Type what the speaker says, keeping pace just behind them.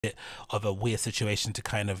bit of a weird situation to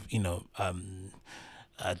kind of,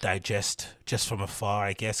 digest just from afar,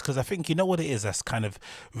 I guess, because I think, you know what it is that's kind of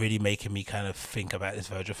really making me kind of think about this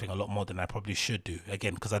Virgil thing a lot more than I probably should do.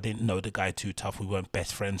 Again, because I didn't know the guy too tough, we weren't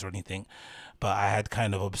best friends or anything, but I had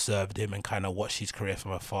kind of observed him and kind of watched his career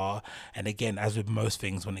from afar. And again, as with most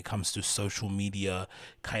things when it comes to social media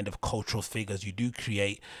kind of cultural figures, you do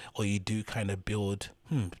create, or you do kind of build,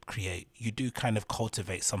 you do kind of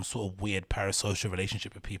cultivate some sort of weird parasocial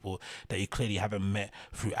relationship with people that you clearly haven't met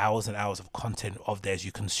through hours and hours of content of theirs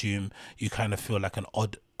you consume. You kind of feel like an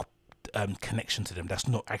odd connection to them that's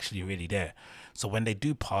not actually really there. So when they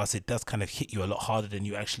do pass, it does kind of hit you a lot harder than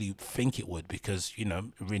you actually think it would, because, you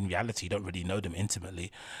know, in reality you don't really know them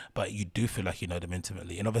intimately, but you do feel like you know them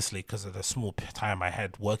intimately. And obviously, because of the small time I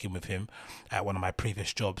had working with him at one of my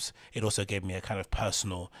previous jobs, it also gave me a kind of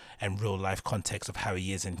personal and real life context of how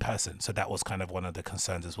he is in person. So that was kind of one of the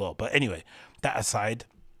concerns as well. But anyway, that aside,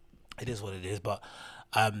 it is what it is. But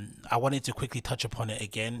I wanted to quickly touch upon it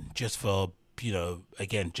again, just for,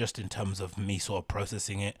 again, just in terms of me sort of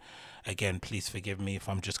processing it. Again, please forgive me if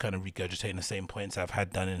I'm just kind of regurgitating the same points I've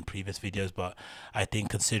had done in previous videos, but I think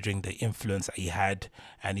considering the influence that he had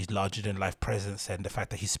and his larger than life presence, and the fact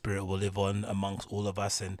that his spirit will live on amongst all of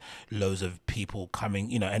us and loads of people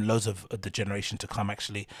coming, and loads of the generation to come,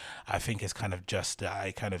 actually, I think it's kind of just that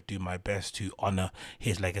I kind of do my best to honor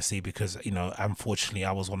his legacy, because, unfortunately,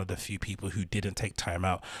 I was one of the few people who didn't take time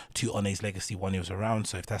out to honor his legacy when he was around.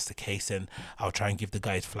 So if that's the case, then I'll try and give the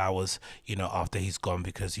guy his flowers, after he's gone,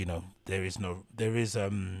 because, there's no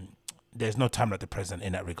time like the present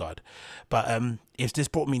in that regard. But if this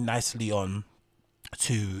brought me nicely on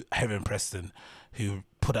to Heron Preston, who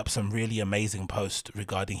put up some really amazing posts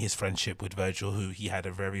regarding his friendship with Virgil, who he had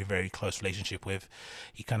a very, very close relationship with.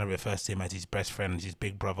 He kind of refers to him as his best friend, his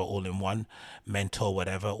big brother, all in one, mentor,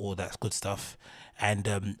 whatever, all that good stuff.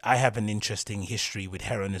 And I have an interesting history with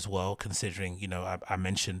Heron as well, considering, I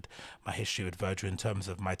mentioned my history with Virgil in terms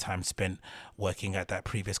of my time spent working at that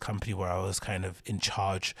previous company where I was kind of in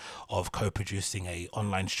charge of co-producing a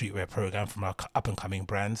online streetwear program from our up and coming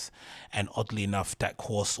brands. And oddly enough, that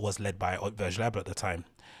course was led by Virgil Abloh at the time.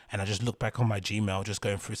 And I just look back on my Gmail, just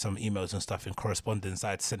going through some emails and stuff and correspondence I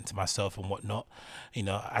had sent to myself and whatnot.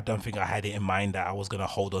 I don't think I had it in mind that I was going to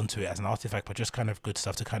hold on to it as an artifact, but just kind of good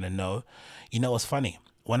stuff to kind of know. What's funny?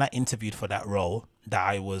 When I interviewed for that role that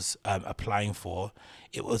I was applying for,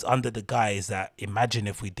 it was under the guise that, imagine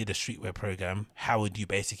if we did a streetwear program, how would you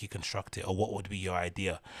basically construct it, or what would be your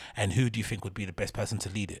idea, and who do you think would be the best person to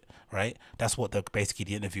lead it, right? That's what basically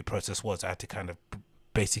the interview process was. I had to kind of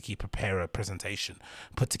basically prepare a presentation,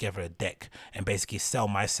 put together a deck, and basically sell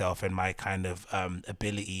myself and my kind of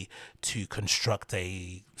ability to construct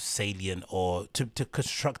a salient, or to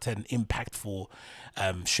construct an impactful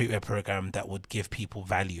streetwear program that would give people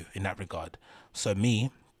value in that regard. So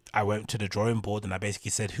I went to the drawing board and I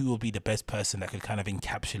basically said, who will be the best person that could kind of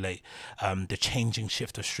encapsulate the changing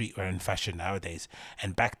shift of streetwear and fashion nowadays.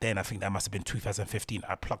 And back then, I think that must have been 2015,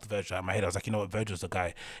 I plucked Virgil out of my head. I was like, you know what, Virgil's the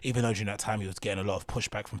guy. Even though during that time he was getting a lot of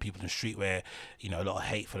pushback from people in streetwear, a lot of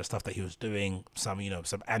hate for the stuff that he was doing, some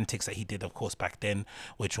antics that he did, of course, back then,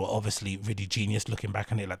 which were obviously really genius looking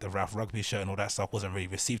back on it, like the Ralph Rugby shirt and all that stuff wasn't really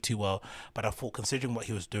received too well. But I thought, considering what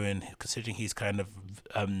he was doing, considering his kind of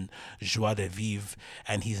joie de vivre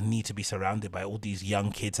and his need to be surrounded by all these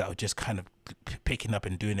young kids that were just kind of picking up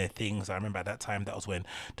and doing their things. I remember at that time, that was when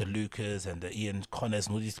the Lucas and the Ian Connors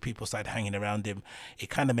and all these people started hanging around him. It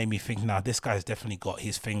kind of made me think, now this guy's definitely got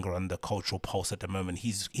his finger on the cultural pulse at the moment.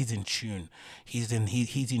 He's in tune. He's in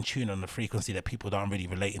tune on the frequency that people aren't really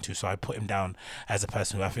relating to. So I put him down as a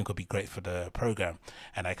person who I think would be great for the program.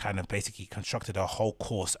 And I kind of basically constructed a whole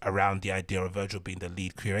course around the idea of Virgil being the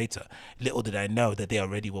lead curator. Little did I know that they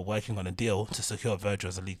already were working on a deal to secure Virgil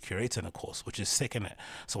as a lead curator in the course, which is sick, innit?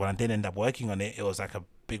 So when I did end up working on it, it was like a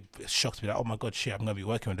big shock to be like, oh my god, shit, I'm going to be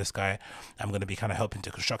working with this guy. I'm going to be kind of helping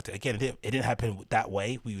to construct it. Again, it didn't happen that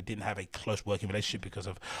way. We didn't have a close working relationship because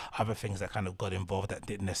of other things that kind of got involved that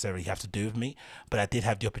didn't necessarily have to do with me. But I did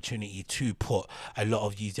have the opportunity to put a lot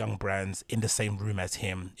of these young brands in the same room as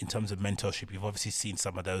him in terms of mentorship. You've obviously seen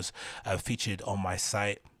some of those featured on my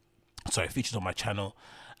channel.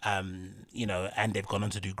 And they've gone on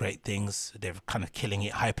to do great things. They're kind of killing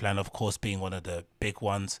it. Highplan, of course, being one of the big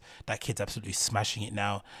ones. That kid's absolutely smashing it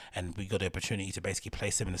now, and we got the opportunity to basically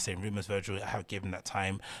place him in the same room as Virgil. I have given that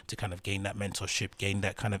time to kind of gain that mentorship, gain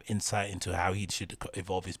that kind of insight into how he should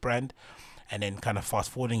evolve his brand. And then kind of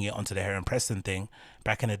fast forwarding it onto the Heron Preston thing,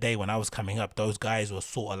 back in the day when I was coming up, those guys were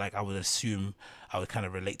sort of like, I would assume I would kind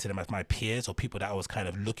of relate to them as my peers, or people that I was kind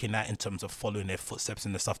of looking at in terms of following their footsteps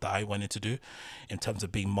in the stuff that I wanted to do, in terms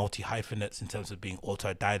of being multi-hyphenates, in terms of being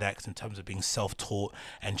autodidacts, in terms of being self-taught,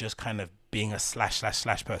 and just kind of being a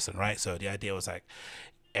slash person, right? So the idea was like,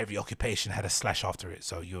 every occupation had a slash after it.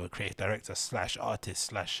 So you were a creative director slash artist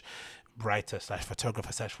slash writer slash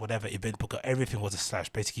photographer slash whatever, event booker, everything was a slash.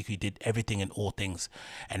 Basically you did everything and all things.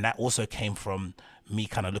 And that also came from me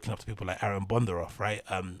kind of looking up to people like Aaron Bondaroff, right?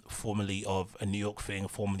 Formerly of a New York thing,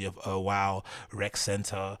 formerly of Wow, Rec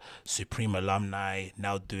Center, Supreme Alumni,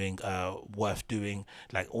 now doing Worth Doing.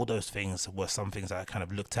 Like all those things were some things that I kind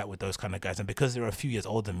of looked at with those kind of guys. And because they were a few years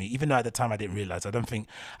older than me, even though at the time I didn't realize, I don't think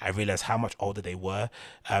I realized how much older they were.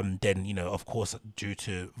 Then, you know, of course, due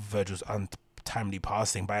to Virgil's timely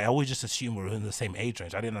passing, but I always just assumed we were in the same age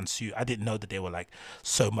range. I didn't know that they were like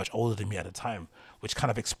so much older than me at the time, which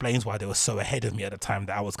kind of explains why they were so ahead of me at the time,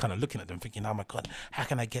 that I was kind of looking at them thinking, oh my god, how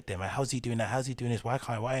can I get them? How's he doing that? How's he doing this? Why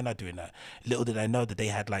am I doing that? Little did I know that they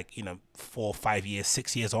had like, you know, 4, 5 years,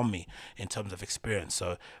 6 years on me in terms of experience.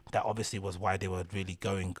 So that obviously was why they were really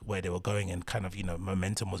going where they were going, and kind of, you know,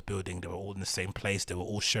 momentum was building. They were all in the same place. They were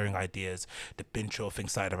all sharing ideas. The Bintrail thing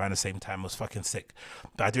started around the same time. It was fucking sick.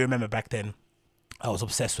 But I do remember back then, I was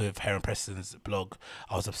obsessed with Heron Preston's blog.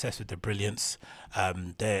 I was obsessed with The Brilliance,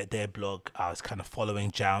 their blog. I was kind of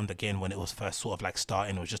following Jound again when it was first sort of like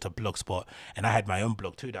starting. It was just a blog spot, and I had my own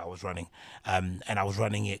blog too that I was running, and I was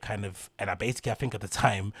running it kind of, and I think at the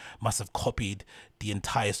time must have copied the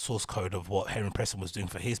entire source code of what Heron Preston was doing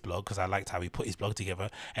for his blog, because I liked how he put his blog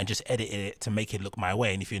together, and just edited it to make it look my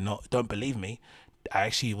way. And if you don't believe me, I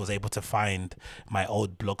actually was able to find my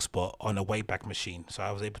old blog spot on a Wayback Machine. So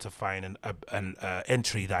I was able to find an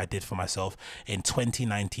entry that I did for myself in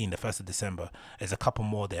 2019, the 1st of December. There's a couple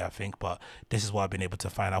more there, I think, but this is what I've been able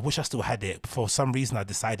to find. I wish I still had it. For some reason, I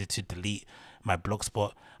decided to delete my blog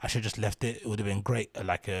spot. I should have just left it. It would have been great,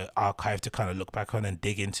 like a archive to kind of look back on and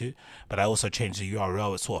dig into. But I also changed the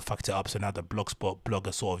URL. It sort of fucked it up. So now the blogspot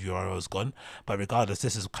blogger sort of URL is gone. But regardless,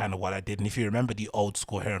 this is kind of what I did. And if you remember the old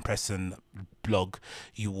school Heron Preston blog,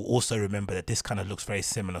 you will also remember that this kind of looks very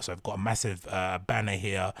similar. So I've got a massive banner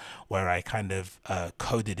here where I kind of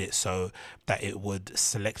coded it so that it would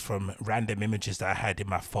select from random images that I had in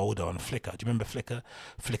my folder on Flickr. Do you remember Flickr?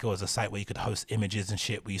 Flickr was a site where you could host images and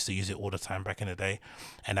shit. We used to use it all the time back in the day.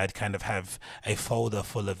 And I'd kind of have a folder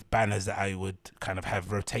full of banners that I would kind of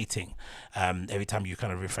have rotating every time you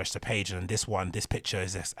kind of refresh the page. And this picture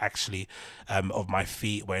is actually of my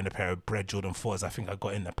feet wearing a pair of Bread Jordan 4s. I think I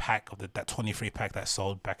got in the pack of that 23 pack that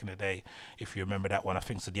sold back in the day, if you remember that one. I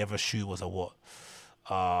think so. The other shoe was a what?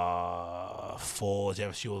 4. The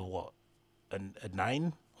other shoe was what? A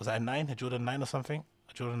 9? Was that a 9? A Jordan 9 or something?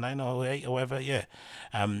 Jordan 9 or 8 or whatever, yeah.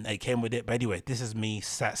 It came with it. But anyway, this is me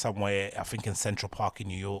sat somewhere, I think in Central Park in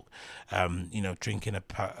New York, you know, drinking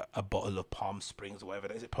a bottle of Palm Springs or whatever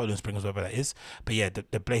that is, Poland Springs, whatever that is. But yeah,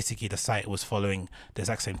 basically the site was following the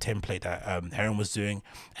exact same template that Heron was doing.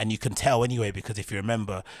 And you can tell anyway, because if you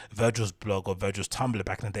remember Virgil's blog or Virgil's Tumblr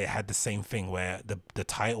back in the day had the same thing, where the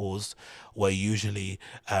titles were usually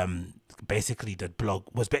basically the blog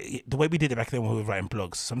was the way we did it back then when we were writing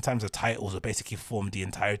blogs. Sometimes the titles would basically form the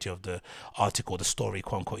entirety of the article, the story,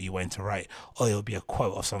 quote unquote, you went to write, or it would be a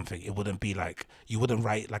quote or something. It wouldn't be like, you wouldn't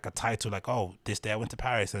write like a title like, oh, this day I went to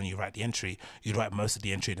Paris, and then you write the entry. You'd write most of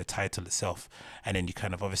the entry in the title itself, and then you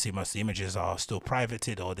kind of, obviously most of the images are still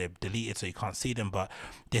privated or they're deleted so you can't see them. But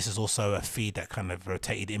this is also a feed that kind of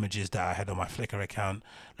rotated images that I had on my Flickr account.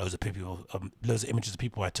 Loads of images of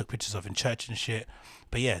people I took pictures of in church and shit.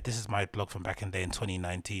 But yeah, this is my blog from back in the day in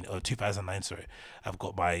 2019 or 2009. Sorry, I've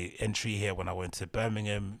got my entry here when I went to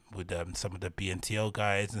Birmingham with some of the BNTO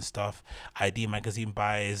guys and stuff. ID magazine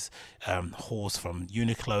buys, hauls from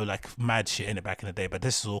Uniqlo, like mad shit in it back in the day. But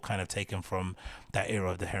this is all kind of taken from that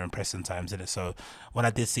era of the Heron Preston times, in it. So when I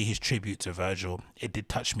did see his tribute to Virgil, it did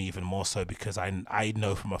touch me even more so, because I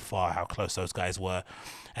know from afar how close those guys were.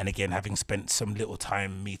 And again, having spent some little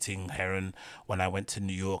time meeting Heron when I went to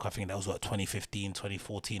New York, I think that was what, 2015,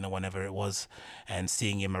 2014 or whenever it was, and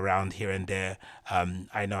seeing him around here and there,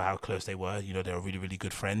 I know how close they were. You know, they were really, really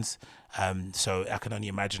good friends. So I can only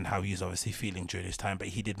imagine how he was obviously feeling during his time. But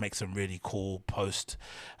he did make some really cool posts,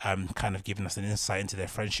 kind of giving us an insight into their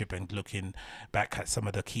friendship and looking back at some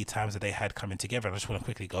of the key times that they had coming together. And I just want to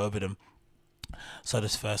quickly go over them. So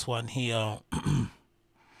this first one here.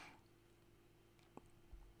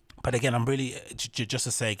 But again, I'm really, just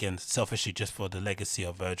to say again, selfishly, just for the legacy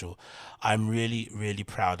of Virgil, I'm really, really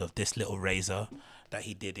proud of this little razor that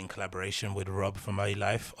he did in collaboration with Rob from A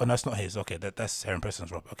Life. Oh no, it's not his. Okay, that's Heron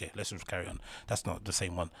Preston's Rob. Okay, let's just carry on. That's not the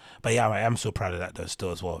same one. But yeah, I am so proud of that though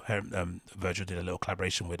still as well. Virgil did a little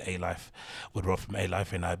collaboration with A Life, with Rob from A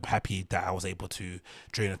Life, and I'm happy that I was able to,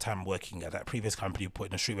 during the time working at that previous company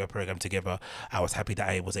putting a streetwear program together, I was happy that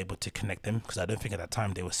I was able to connect them, because I don't think at that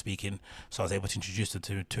time they were speaking, so I was able to introduce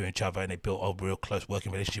them to each other, and they built a real close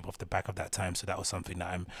working relationship off the back of that time. So that was something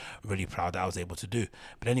that I'm really proud that I was able to do.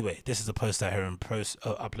 But anyway, this is a post that Heron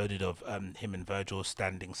uploaded of him and Virgil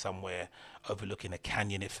standing somewhere overlooking a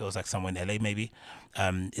canyon. It feels like somewhere in LA maybe.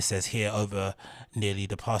 It says here, over nearly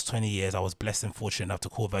the past 20 years, I was blessed and fortunate enough to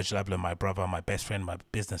call Virgil Abloh my brother, my best friend, my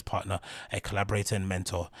business partner, a collaborator and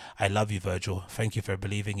mentor. I love you, Virgil. Thank you for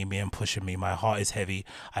believing in me and pushing me. My heart is heavy.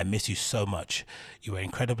 I miss you so much. You are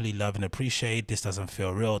incredibly loved and appreciated. This doesn't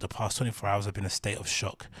feel real. The past 24 hours have been a state of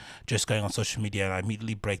shock. Just going on social media, and I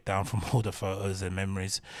immediately break down from all the photos and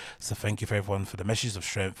memories. So thank you for everyone for the messages of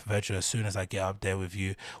strength. Virgil, as soon as I get up there with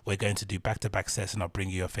you, we're going to do back-to-back sets, and I'll bring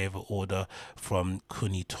you your favorite order from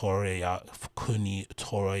Kuni Torayara.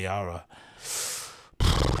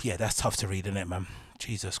 Yeah, that's tough to read, isn't it, man?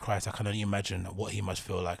 Jesus Christ, I can only imagine what he must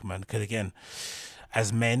feel like, man. Because again,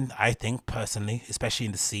 as men, I think personally, especially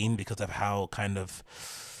in the scene, because of how kind of,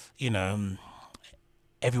 you know,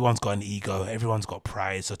 everyone's got an ego, everyone's got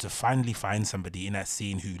pride. So to finally find somebody in that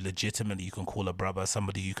scene who legitimately you can call a brother,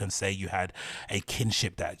 somebody you can say you had a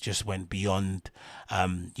kinship that just went beyond,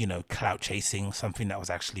 you know, clout chasing, something that was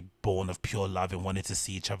actually born of pure love and wanted to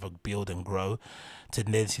see each other build and grow, to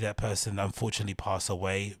then see that person unfortunately pass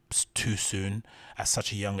away too soon at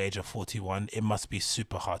such a young age of 41, it must be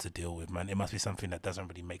super hard to deal with, man. It must be something that doesn't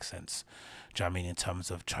really make sense. Do you know what I mean? In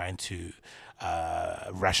terms of trying to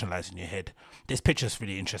rationalize in your head. This picture is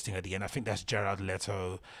really interesting at the end. I think that's Jared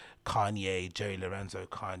Leto, Kanye, Jerry Lorenzo,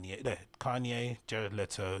 Kanye, Jared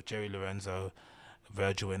Leto, Jerry Lorenzo,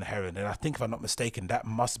 Virgil and Heron. And I think, if I'm not mistaken, that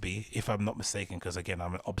must be, if I'm not mistaken, because again,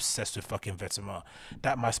 I'm obsessed with fucking Vetements,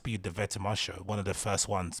 that must be the Vetements show, one of the first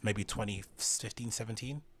ones, maybe 2015,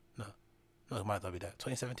 17? No, it might not be that.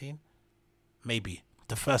 2017? Maybe.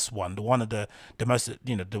 The first one, the one of the most,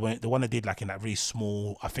 you know, the one that did like in that really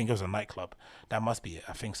small, I think it was a nightclub. That must be it.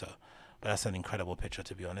 I think so. But that's an incredible picture,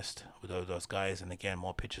 to be honest, with all those guys. And again,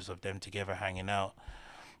 more pictures of them together, hanging out,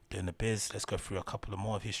 doing the biz. Let's go through a couple of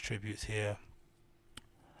more of his tributes here.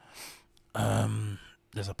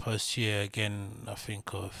 There's a post here again, I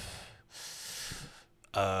think of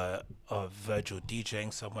Virgil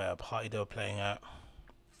DJing somewhere, a party they were playing at.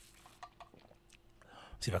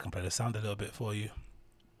 See if I can play the sound a little bit for you.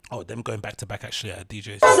 Oh, them going back to back actually at a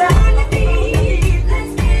DJ.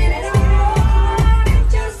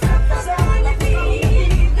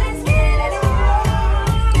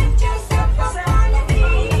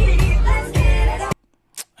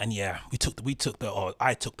 And yeah,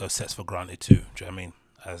 I took those sets for granted too. Do you know what I mean?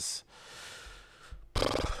 As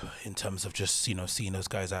in terms of just, you know, seeing those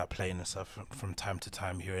guys out playing and stuff from time to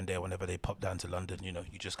time here and there, whenever they pop down to London, you know,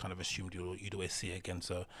 you just kind of assumed you'd always see it again.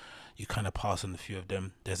 So you kind of pass on a few of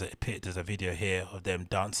them. There's a video here of them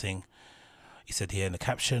dancing. He said here in the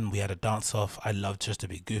caption, we had a dance off. I love just to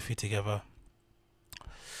be goofy together.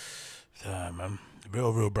 Man,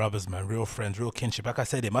 real brothers, man, real friends, real kinship. Like I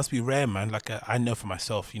said, it must be rare, man. Like I know for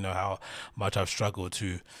myself, you know, how much I've struggled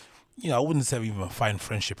to, you know, I wouldn't say even find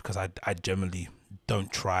friendship, because I generally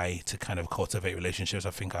don't try to kind of cultivate relationships.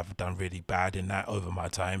 I think I've done really bad in that over my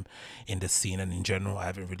time in the scene, and in general I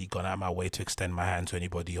haven't really gone out of my way to extend my hand to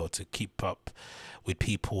anybody or to keep up with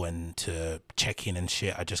people and to check in and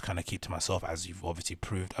shit. I just kind of keep to myself, as you've obviously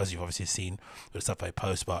proved, as you've obviously seen with the stuff I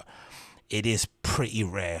post. But it is pretty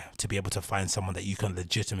rare to be able to find someone that you can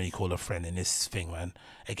legitimately call a friend in this thing, man.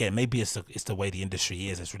 Again, maybe it's the way the industry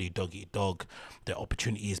is. It's really dog eat dog. The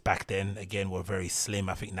opportunities back then, again, were very slim.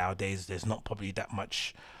 I think nowadays there's not probably that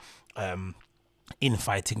much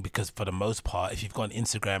infighting, because for the most part, if you've got an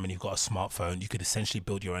Instagram and you've got a smartphone, you could essentially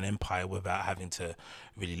build your own empire without having to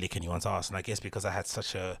really lick anyone's ass. And I guess because I had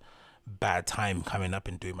such a bad time coming up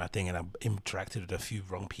and doing my thing, and I interacted with a few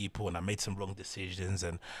wrong people, and I made some wrong decisions,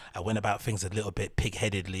 and I went about things a little bit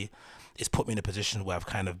pig-headedly, it's put me in a position where I've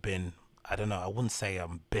kind of been, I don't know, I wouldn't say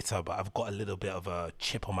I'm bitter, but I've got a little bit of a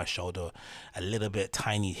chip on my shoulder, a little bit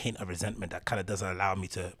tiny hint of resentment that kind of doesn't allow me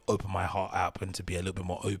to open my heart up and to be a little bit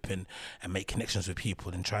more open and make connections with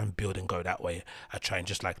people and try and build and go that way. I try and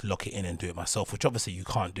just like lock it in and do it myself, which obviously you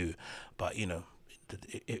can't do, but you know,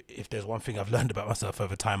 if there's one thing I've learned about myself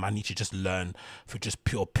over time, I need to just learn through just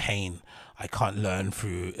pure pain. I can't learn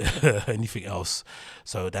through anything else.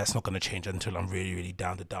 So that's not going to change until I'm really, really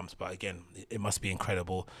down the dumps. But again, it must be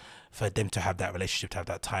incredible for them to have that relationship, to have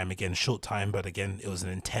that time. Again, short time, but again, it was an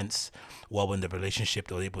intense whirlwind of relationship.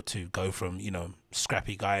 They were able to go from, you know,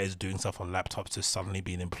 scrappy guys doing stuff on laptops to suddenly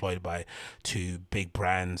being employed by two big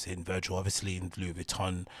brands in Virgil, obviously in Louis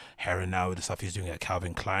Vuitton, Heron now with the stuff he's doing at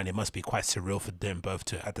Calvin Klein. It must be quite surreal for them both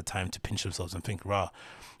to, at the time, to pinch themselves and think, rah,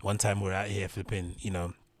 one time we're out here flipping, you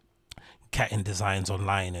know, catting designs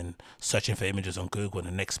online and searching for images on Google, and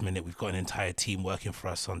the next minute we've got an entire team working for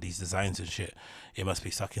us on these designs and shit. It must be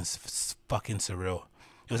fucking surreal.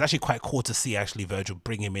 It was actually quite cool to see actually Virgil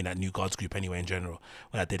bring him in at New Gods Group anyway in general,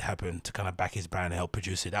 when that did happen, to kind of back his brand and help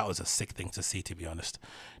produce it. That was a sick thing to see, to be honest.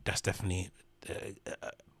 That's definitely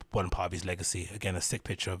one part of his legacy. Again, a sick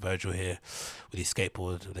picture of Virgil here with his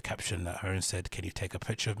skateboard with the caption that Heron said, "Can you take a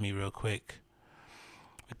picture of me real quick?"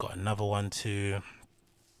 We've got another one too.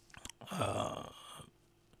 It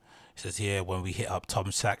says here, when we hit up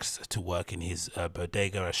Tom Sachs to work in his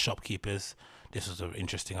bodega as shopkeepers. This was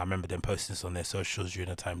interesting. I remember them posting this on their socials during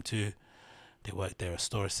the time too. They worked there as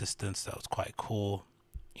store assistants. That was quite cool.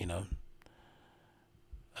 You know,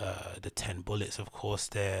 the 10 bullets, of course,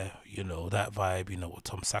 there. You know, that vibe. You know what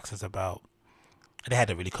Tom Sachs is about. They had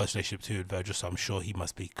a really close relationship too with Virgil, so I'm sure he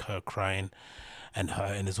must be crying and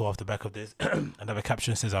hurting as well off the back of this. Another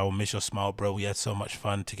caption says, "I will miss your smile, bro. We had so much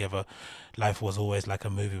fun together. Life was always like a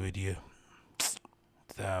movie with you."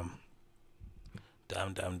 Damn.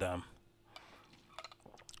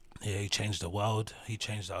 Yeah, he changed the world. He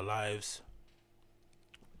changed our lives.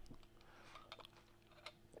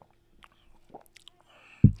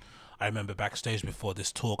 I remember backstage before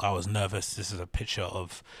this talk, I was nervous. This is a picture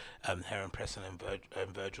of Heron Preston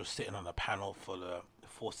and Virgil sitting on a panel for the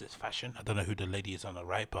Forces Fashion. I don't know who the lady is on the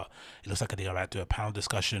right, but it looks like they're about to do a panel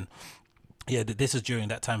discussion. Yeah, this is during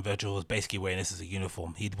that time Virgil was basically wearing this as a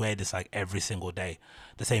uniform. He'd wear this like every single day.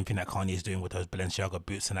 The same thing that Kanye's doing with those Balenciaga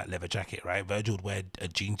boots and that leather jacket, right? Virgil would wear a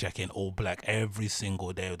jean jacket in all black every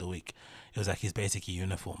single day of the week. It was like his basic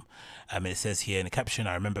uniform. It says here in the caption,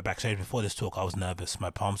 "I remember backstage before this talk, I was nervous. My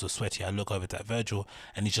palms were sweaty. I look over to Virgil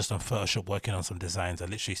and he's just on Photoshop working on some designs. And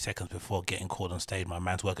literally seconds before getting called on stage, my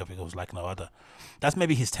man's work ethic was like no other." That's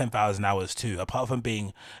maybe his 10,000 hours too. Apart from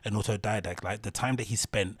being an autodidact, like the time that he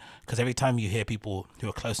spent, because every time you hear people who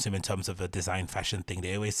are close to him in terms of a design fashion thing,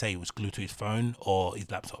 they always say he was glued to his phone or his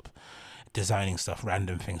laptop, designing stuff,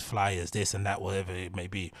 random things, flyers, this and that, whatever it may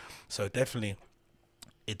be. So definitely,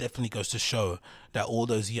 it definitely goes to show that all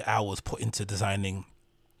those hours put into designing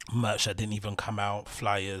merch that didn't even come out,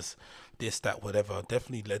 flyers, this, that, whatever,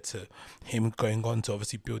 definitely led to him going on to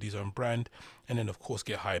obviously build his own brand, and then of course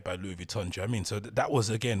get hired by Louis Vuitton. Do you know what I mean? So that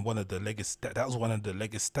was again one of the legacy. That was one of the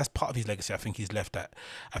legacy. That's part of his legacy. I think he's left that.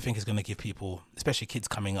 I think is going to give people, especially kids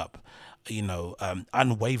coming up, you know,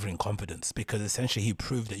 unwavering confidence, because essentially he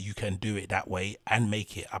proved that you can do it that way and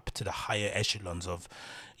make it up to the higher echelons of,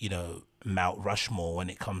 you know, Mount Rushmore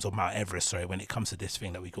when it comes, or Mount Everest, sorry, when it comes to this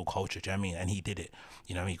thing that we call culture. Do you know what I mean? And he did it.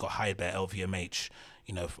 You know, he got hired by LVMH,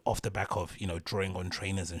 you know, off the back of, you know, drawing on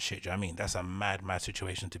trainers and shit. Do you know what I mean? That's a mad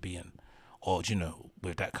situation to be in, or, you know,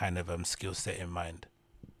 with that kind of skill set in mind.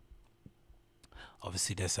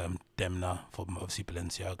 Obviously, there's Demna from obviously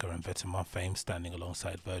Balenciaga and Vetements fame standing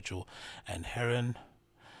alongside Virgil and Heron.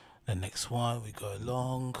 The next one, we go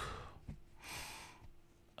along.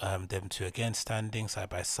 Them two again standing side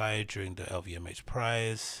by side during the LVMH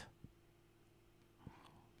prize.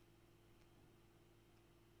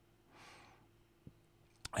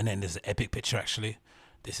 And then there's an epic picture actually.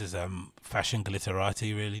 This is fashion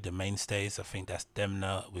glitterati, really, the mainstays. I think that's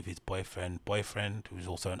Demna with his boyfriend, who's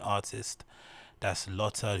also an artist. That's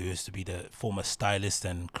Lotta, who used to be the former stylist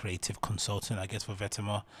and creative consultant, I guess, for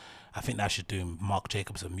Vetements. I think that should do Marc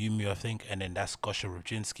Jacobs and Miu Miu, I think. And then that's Gosha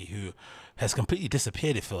Rubczynski, who has completely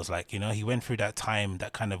disappeared, it feels like. You know, he went through that time,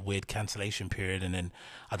 that kind of weird cancellation period, and then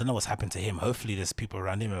I don't know what's happened to him. Hopefully there's people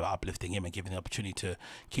around him who are uplifting him and giving him the opportunity to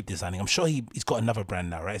keep designing. I'm sure he's got another brand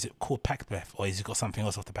now, right? Is it called Pacbeth, or has he got something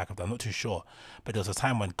else off the back of that? I'm not too sure. But there was a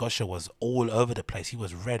time when Gosha was all over the place. He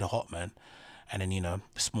was red hot, man. And then, you know,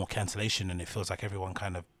 small cancellation, and it feels like everyone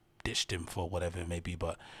kind of ditched him for whatever it may be.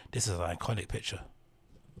 But this is an iconic picture.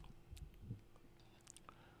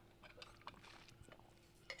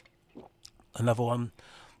 Another one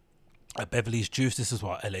at Beverly's Juice. This is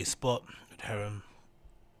what, LA Spot with Heron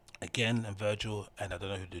again and Virgil, and I don't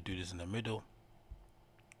know who the dude is in the middle.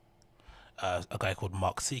 A guy called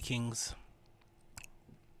Mark Seekings.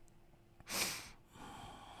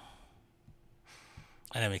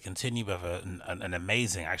 And then we continue with an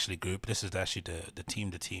amazing actually group. This is actually the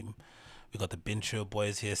team. We got the Bintrill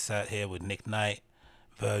boys here, sat here with Nick Knight,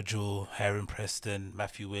 Virgil, Heron Preston,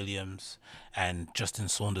 Matthew Williams, and Justin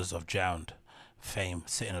Saunders of Drowned fame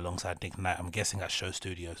sitting alongside Nick Knight. I'm guessing at Show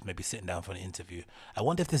Studios, maybe sitting down for an interview. I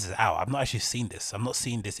wonder if this is out. I've not actually seen this. I'm not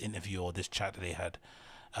seeing this interview or this chat that they had,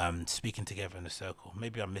 speaking together in a circle.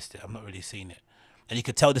 Maybe I missed it. I've not really seen it. And you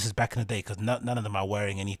could tell this is back in the day because none of them are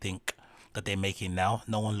wearing anything that they're making now.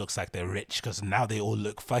 No one looks like they're rich because now they all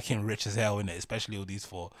look fucking rich as hell, innit? Especially all these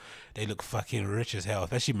four. They look fucking rich as hell.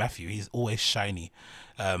 Especially Matthew. He's always shiny.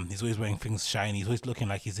 He's always wearing things shiny. He's always looking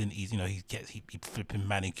like he flipping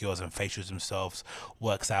manicures and facials himself,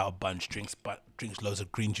 works out a bunch, drinks loads of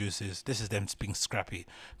green juices. This is them being scrappy,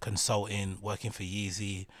 consulting, working for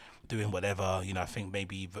Yeezy, doing whatever. I think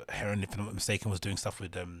maybe Heron, if I'm not mistaken, was doing stuff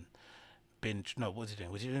with Binge. No, what was he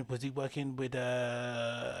doing? Was he working with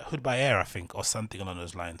Hood by Air, I think, or something along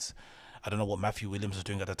those lines? I don't know what Matthew Williams was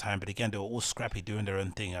doing at the time, but again, they were all scrappy, doing their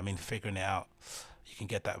own thing. I mean, figuring it out. You can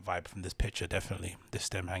get that vibe from this picture, definitely. This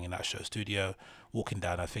them hanging out Show Studio, walking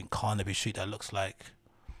down, I think, Carnaby Street, that looks like.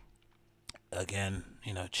 Again,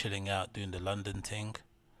 chilling out, doing the London thing.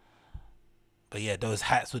 But yeah, those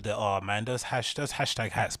hats with the, those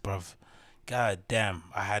hashtag hats, bruv. God damn,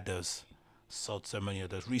 I had those. Sold so many of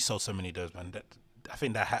those, resold so many of those, man. I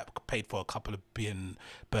think that hat paid for a couple of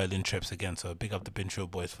Berlin trips again. So big up the Bin Trill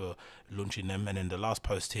boys for launching them. And in the last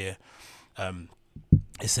post here,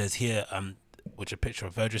 it says here, which a picture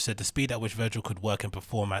of Virgil said, the speed at which Virgil could work and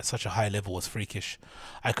perform at such a high level was freakish.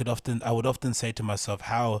 I would often say to myself,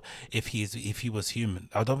 how if he was human?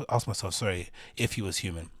 I would ask myself, sorry, if he was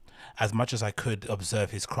human. As much as I could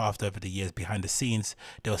observe his craft over the years behind the scenes,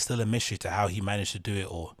 there was still a mystery to how he managed to do it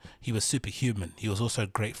all. He was superhuman. He was also a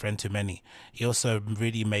great friend to many. He also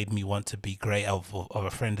really made me want to be great of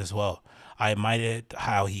a friend as well. I admired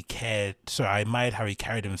how he carried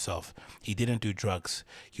himself. He didn't do drugs.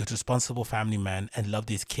 He was a responsible family man and loved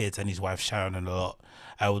his kids and his wife Sharon a lot.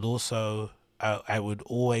 I would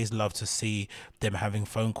always love to see them having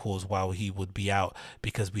phone calls while he would be out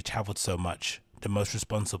because we traveled so much. The most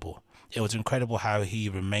responsible. It was incredible how he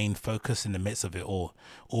remained focused in the midst of it all,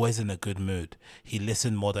 always in a good mood. He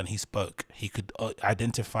listened more than he spoke. He could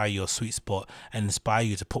identify your sweet spot and inspire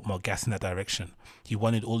you to put more gas in that direction. He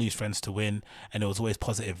wanted all his friends to win, and it was always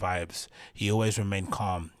positive vibes. He always remained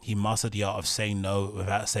calm. He mastered the art of saying no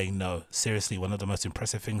without saying no. Seriously, one of the most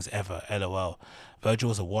impressive things ever, LOL. Virgil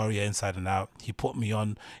was a warrior inside and out. He put me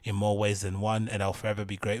on in more ways than one, and I'll forever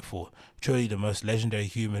be grateful. Truly the most legendary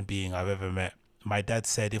human being I've ever met. My dad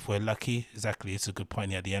said if we're lucky, exactly, it's a good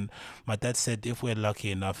point at the end. My dad said if we're lucky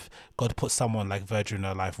enough, God put someone like Virgil in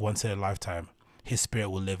our life once in a lifetime. His spirit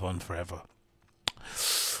will live on forever.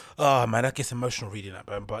 Oh man, that gets emotional reading that,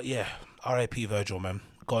 man. But yeah, R.I.P. Virgil, man.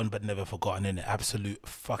 Gone but never forgotten, innit? Absolute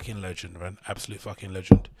fucking legend, man. Absolute fucking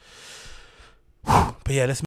legend. But yeah, let's